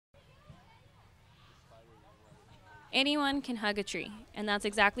Anyone can hug a tree, and that's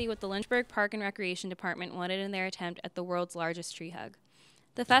exactly what the Lynchburg Park and Recreation Department wanted in their attempt at the world's largest tree hug.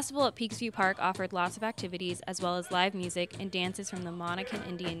 The festival at Peaksview Park offered lots of activities as well as live music and dances from the Monacan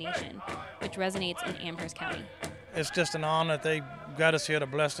Indian Nation, which resonates in Amherst County. It's just an honor that they got us here to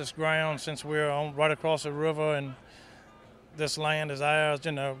bless this ground since we're right across the river and this land is ours.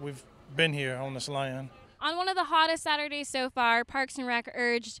 You know, we've been here on this land. On one of the hottest Saturdays so far, Parks and Rec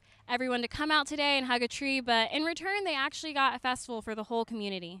urged everyone to come out today and hug a tree, but in return, they actually got a festival for the whole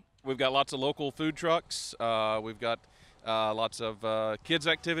community. We've got lots of local food trucks. We've got lots of kids'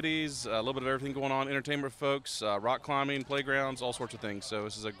 activities, a little bit of everything going on, entertainment for folks, rock climbing, playgrounds, all sorts of things. So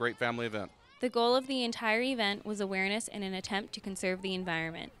this is a great family event. The goal of the entire event was awareness in an attempt to conserve the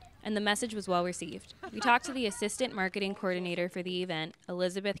environment, and the message was well received. We talked to the assistant marketing coordinator for the event,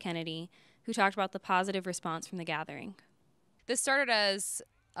 Elizabeth Kennedy, who talked about the positive response from the gathering. This started as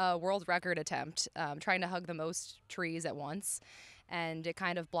a world record attempt, trying to hug the most trees at once. And it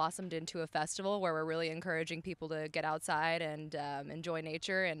kind of blossomed into a festival where we're really encouraging people to get outside and enjoy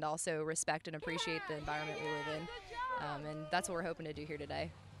nature and also respect and appreciate the environment we live in. And that's what we're hoping to do here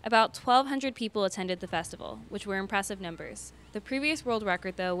today. About 1,200 people attended the festival, which were impressive numbers. The previous world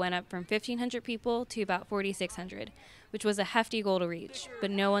record, though, went up from 1,500 people to about 4,600, which was a hefty goal to reach, but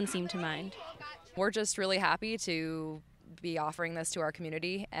no one seemed to mind. We're just really happy to be offering this to our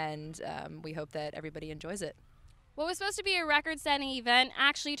community, and we hope that everybody enjoys it. What was supposed to be a record-setting event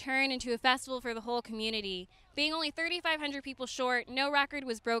actually turned into a festival for the whole community. Being only 3,500 people short, no record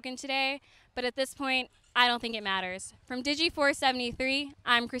was broken today, but at this point, I don't think it matters. From Digi 473,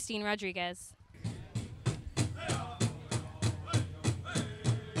 I'm Christine Rodriguez.